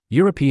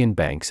European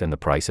banks and the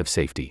price of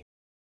safety.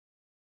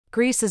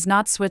 Greece is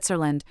not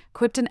Switzerland,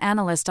 quipped an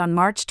analyst on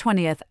March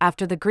 20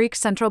 after the Greek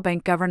central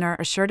bank governor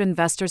assured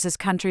investors his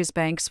country's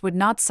banks would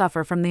not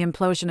suffer from the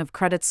implosion of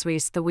Credit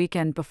Suisse the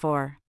weekend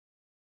before.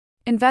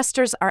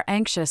 Investors are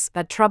anxious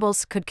that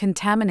troubles could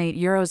contaminate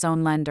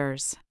Eurozone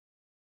lenders.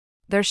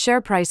 Their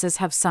share prices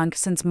have sunk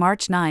since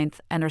March 9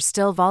 and are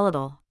still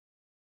volatile.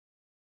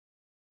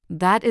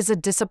 That is a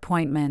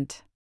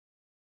disappointment.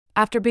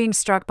 After being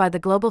struck by the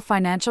global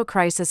financial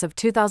crisis of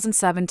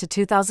 2007 to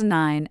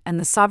 2009 and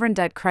the sovereign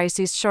debt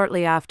crises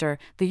shortly after,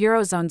 the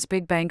Eurozone's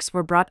big banks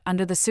were brought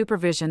under the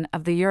supervision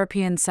of the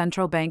European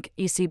Central Bank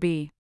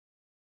 (ECB).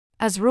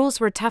 As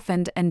rules were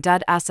toughened and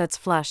dead assets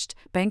flushed,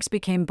 banks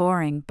became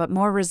boring but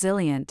more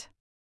resilient.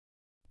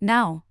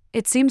 Now,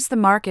 it seems the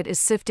market is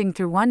sifting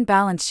through one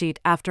balance sheet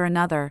after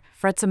another,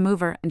 frets a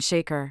mover and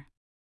shaker.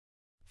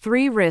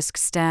 3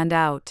 risks stand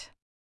out.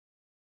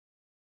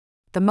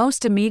 The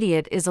most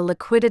immediate is a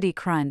liquidity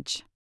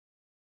crunch.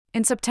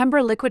 In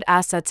September, liquid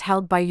assets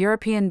held by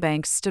European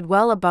banks stood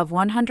well above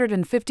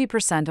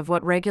 150% of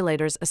what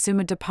regulators assume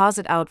a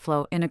deposit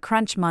outflow in a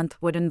crunch month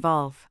would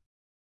involve.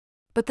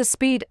 But the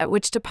speed at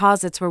which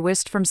deposits were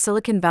whisked from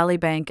Silicon Valley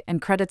Bank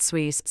and Credit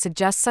Suisse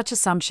suggests such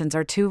assumptions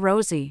are too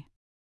rosy.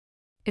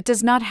 It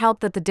does not help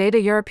that the data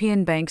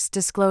European banks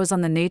disclose on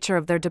the nature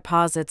of their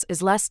deposits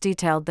is less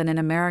detailed than in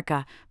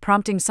America,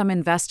 prompting some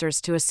investors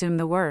to assume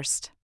the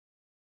worst.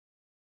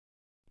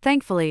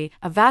 Thankfully,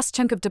 a vast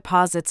chunk of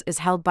deposits is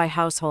held by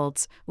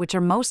households, which are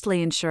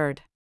mostly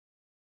insured.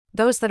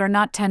 Those that are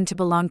not tend to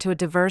belong to a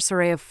diverse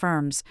array of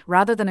firms,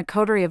 rather than a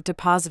coterie of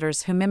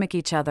depositors who mimic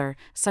each other,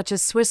 such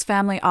as Swiss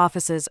family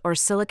offices or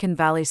Silicon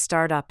Valley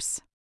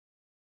startups.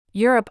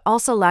 Europe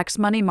also lacks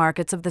money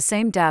markets of the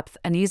same depth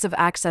and ease of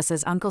access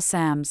as Uncle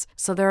Sam's,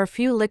 so there are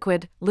few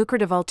liquid,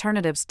 lucrative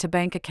alternatives to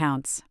bank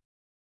accounts.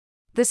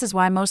 This is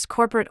why most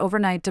corporate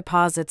overnight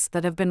deposits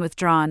that have been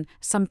withdrawn,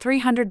 some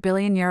 €300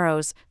 billion,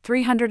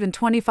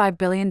 $325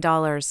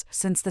 billion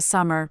since the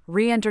summer,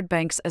 re-entered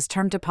banks as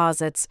term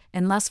deposits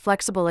in less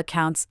flexible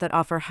accounts that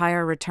offer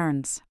higher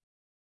returns.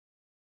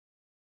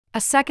 A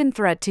second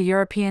threat to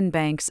European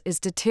banks is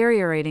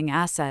deteriorating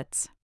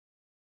assets.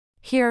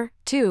 Here,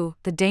 too,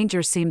 the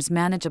danger seems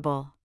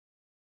manageable.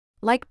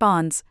 Like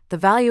bonds, the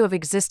value of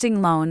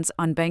existing loans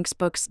on banks'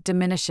 books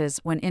diminishes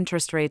when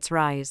interest rates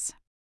rise.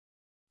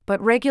 But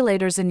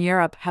regulators in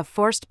Europe have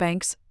forced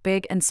banks,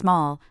 big and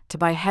small, to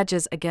buy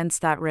hedges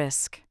against that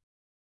risk.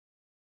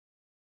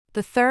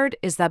 The third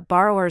is that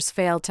borrowers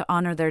fail to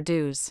honor their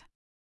dues.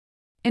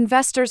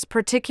 Investors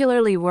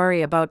particularly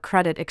worry about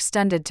credit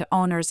extended to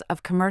owners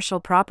of commercial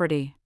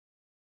property.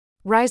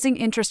 Rising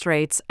interest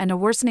rates and a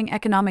worsening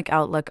economic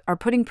outlook are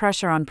putting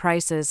pressure on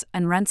prices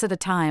and rents at a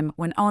time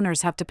when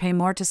owners have to pay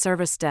more to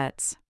service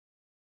debts.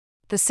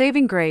 The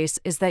saving grace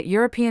is that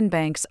European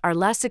banks are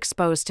less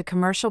exposed to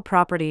commercial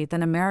property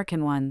than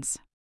American ones.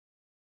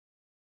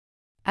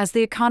 As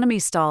the economy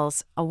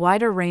stalls, a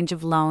wider range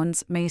of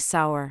loans may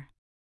sour.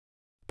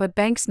 But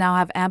banks now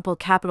have ample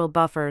capital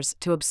buffers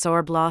to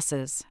absorb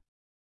losses.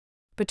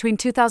 Between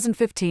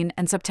 2015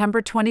 and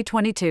September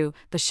 2022,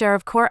 the share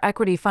of core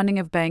equity funding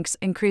of banks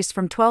increased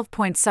from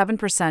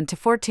 12.7% to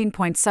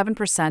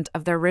 14.7%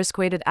 of their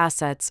risk-weighted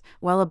assets,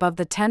 well above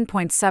the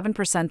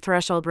 10.7%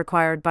 threshold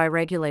required by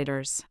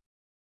regulators.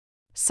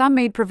 Some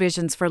made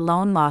provisions for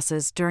loan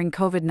losses during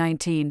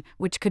COVID-19,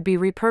 which could be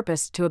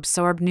repurposed to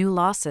absorb new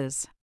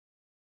losses.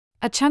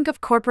 A chunk of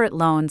corporate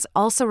loans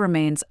also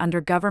remains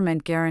under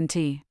government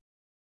guarantee.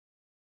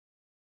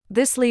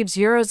 This leaves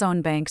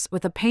Eurozone banks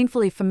with a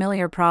painfully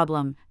familiar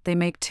problem: they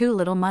make too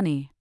little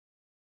money.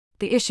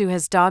 The issue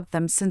has dogged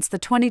them since the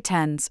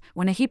 2010s,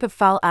 when a heap of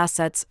foul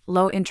assets,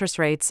 low interest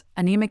rates,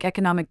 anemic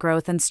economic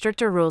growth and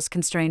stricter rules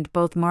constrained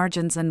both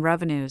margins and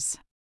revenues.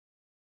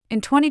 In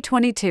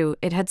 2022,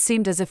 it had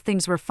seemed as if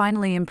things were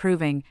finally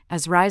improving,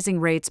 as rising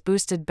rates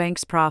boosted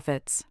banks'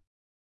 profits.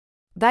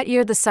 That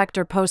year the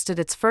sector posted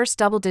its first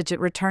double-digit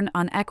return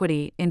on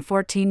equity in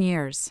 14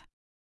 years.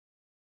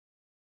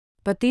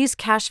 But these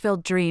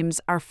cash-filled dreams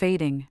are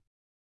fading.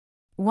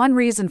 One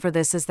reason for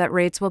this is that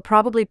rates will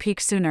probably peak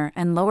sooner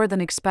and lower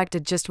than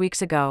expected just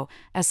weeks ago,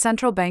 as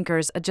central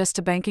bankers adjust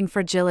to banking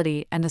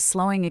fragility and a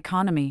slowing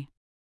economy.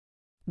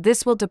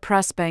 This will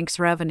depress banks'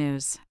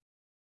 revenues.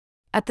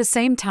 At the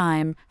same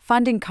time,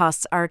 funding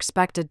costs are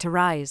expected to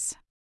rise.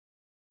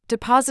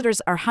 Depositors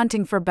are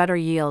hunting for better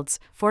yields,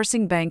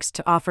 forcing banks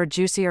to offer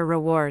juicier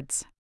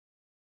rewards.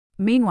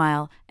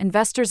 Meanwhile,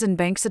 investors in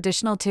banks'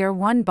 additional Tier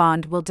 1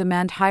 bond will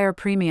demand higher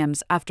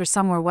premiums after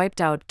some were wiped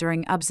out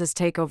during UBS's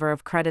takeover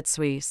of Credit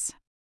Suisse.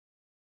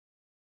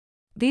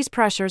 These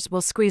pressures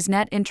will squeeze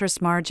net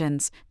interest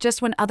margins,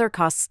 just when other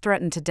costs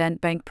threaten to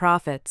dent bank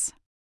profits.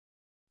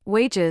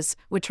 Wages,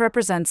 which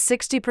represent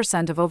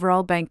 60% of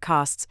overall bank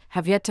costs,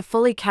 have yet to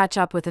fully catch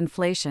up with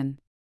inflation.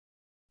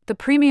 The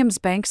premiums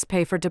banks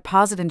pay for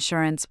deposit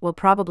insurance will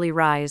probably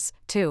rise,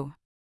 too.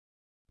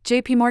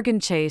 JPMorgan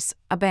Chase,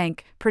 a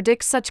bank,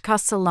 predicts such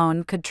costs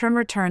alone could trim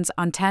returns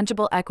on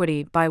tangible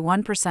equity by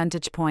 1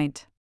 percentage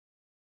point.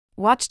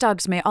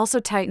 Watchdogs may also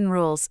tighten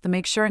rules to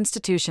make sure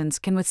institutions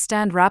can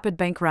withstand rapid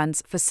bank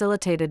runs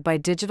facilitated by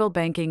digital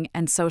banking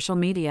and social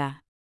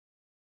media.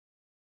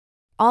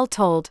 All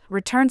told,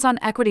 returns on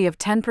equity of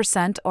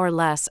 10% or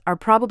less are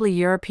probably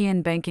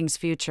European banking's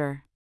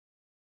future.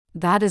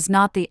 That is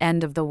not the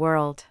end of the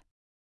world.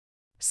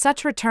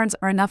 Such returns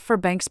are enough for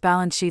banks'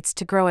 balance sheets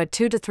to grow at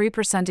 2 to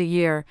 3% a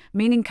year,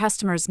 meaning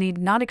customers need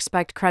not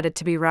expect credit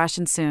to be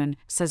rationed soon,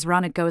 says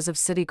Ronit Ghose of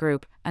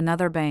Citigroup,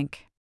 another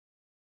bank.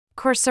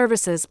 Core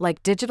services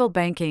like digital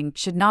banking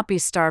should not be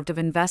starved of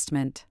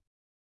investment.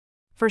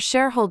 For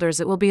shareholders,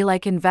 it will be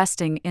like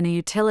investing in a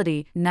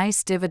utility,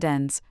 nice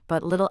dividends,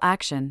 but little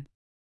action.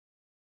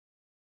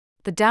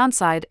 The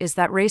downside is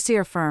that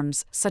racier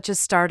firms, such as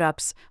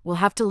startups, will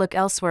have to look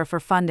elsewhere for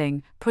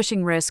funding,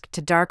 pushing risk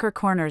to darker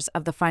corners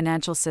of the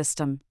financial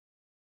system.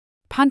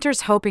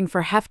 Punters hoping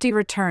for hefty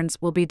returns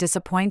will be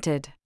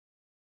disappointed.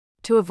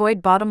 To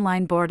avoid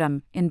bottom-line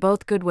boredom, in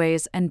both good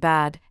ways and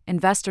bad,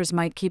 investors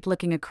might keep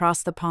looking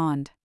across the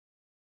pond.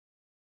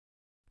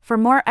 For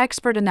more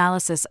expert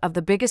analysis of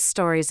the biggest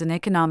stories in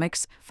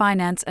economics,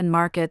 finance, and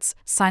markets,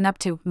 sign up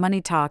to Money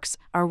Talks,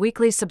 our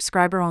weekly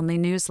subscriber-only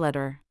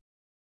newsletter.